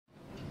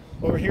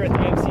Well, we're here at the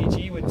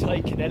MCG with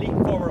Tadhg Kennelly,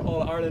 former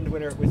All-Ireland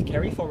winner with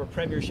Kerry, former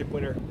Premiership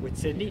winner with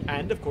Sydney,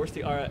 and of course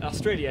the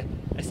Australia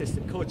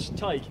assistant coach.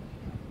 Tadhg,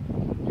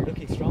 you're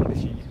looking strong this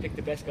year. You've picked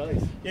the best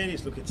guys. Yeah, it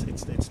is. Look, it's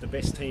the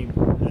best team.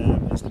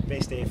 It's the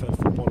best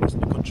AFL footballers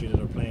in the country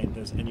that are playing.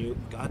 And you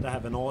got to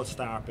have an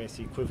All-Star,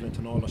 basically equivalent to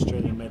an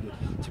All-Australian medal,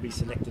 to be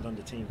selected on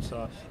the team.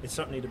 So it's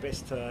certainly the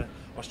best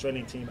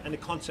Australian team. And the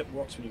concept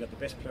works when you got the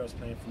best players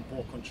playing from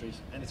both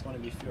countries, and it's going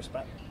to be a fierce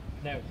battle.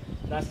 Now,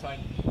 last time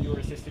you were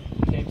assistant,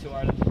 you came to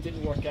Ireland, it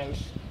didn't work out.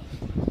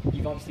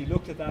 You've obviously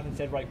looked at that and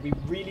said, right, we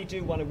really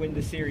do want to win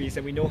the series,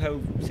 and we know how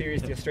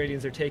serious the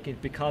Australians are taking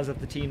it because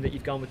of the team that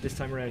you've gone with this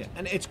time around. Yeah,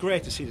 and it's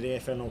great to see the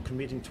AFL now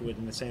committing to it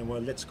and saying,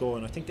 well, let's go.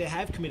 And I think they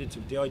have committed to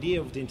it. The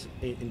idea of the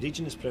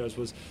Indigenous players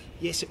was,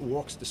 yes, it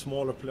works, the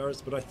smaller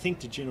players, but I think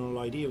the general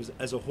idea was,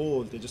 as a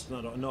whole, there's just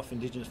not enough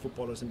Indigenous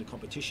footballers in the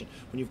competition.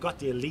 When you've got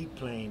the elite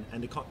playing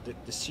and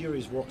the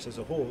series works as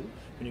a whole,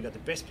 when you've got the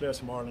best players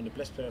from Ireland, the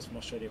best players from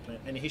Australia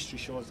playing, and history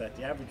shows that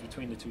the average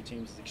between the two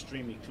teams is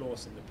extremely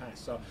close in the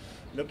past. So,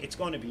 look, it's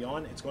going to be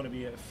on. It's going to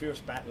be a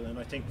fierce battle, and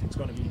I think it's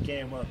going to be a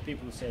game where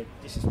people will say,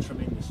 this is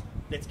tremendous,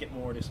 let's get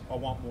more of this, I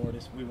want more of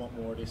this, we want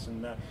more of this.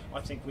 And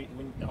I think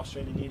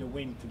Australia need a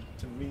win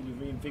to really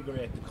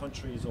reinvigorate the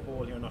country as a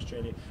whole here in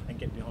Australia and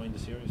get behind the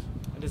series.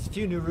 And there's a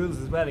few new rules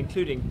as well,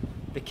 including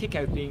the kick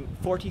out being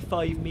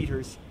 45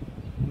 metres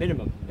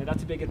minimum. Now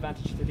that's a big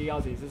advantage to the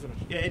Aussies, isn't it?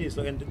 Yeah, it is.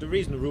 Look, and the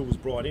reason the rule was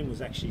brought in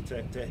was actually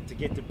to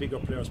get the bigger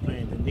players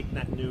playing, the Nick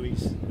Nat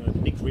Nuis, the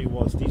Nick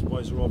Rewalds. These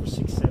boys are over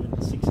 6'7",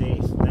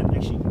 6'8", that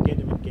actually can get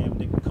them in the game.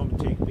 They can come and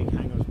take big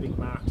hangers, big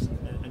marks,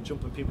 and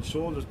jump on people's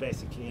shoulders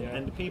basically.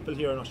 And the people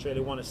here in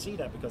Australia want to see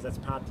that because that's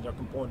part of their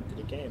component to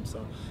the game.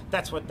 So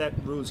that's what that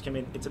rules came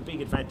in. It's a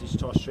big advantage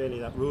to Australia,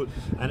 that rule,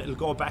 and it'll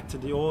go back to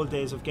the old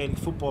days of Gaelic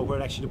football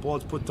where actually the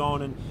ball's put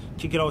down and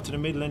kick it out to the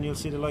middle, and you'll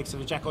see the likes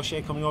of a Jack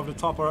O'Shea coming over the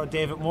top, or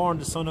David Moore,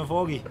 the son of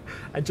Ogie.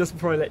 And just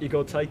before I let you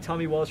go, Tadhg,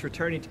 Tommy Walsh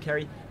returning to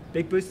Kerry,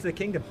 big boost to the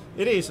kingdom.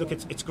 It is. Look,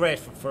 it's great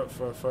for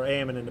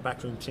Eamon and the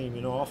backroom team.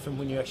 You know, often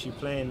when you're actually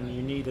playing,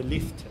 you need a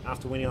lift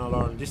after winning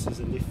All-Ireland. This is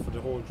a lift for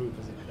the whole group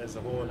as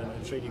a whole, and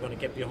I'm sure you're going to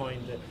get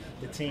behind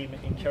the team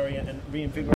in Kerry and reinvigorate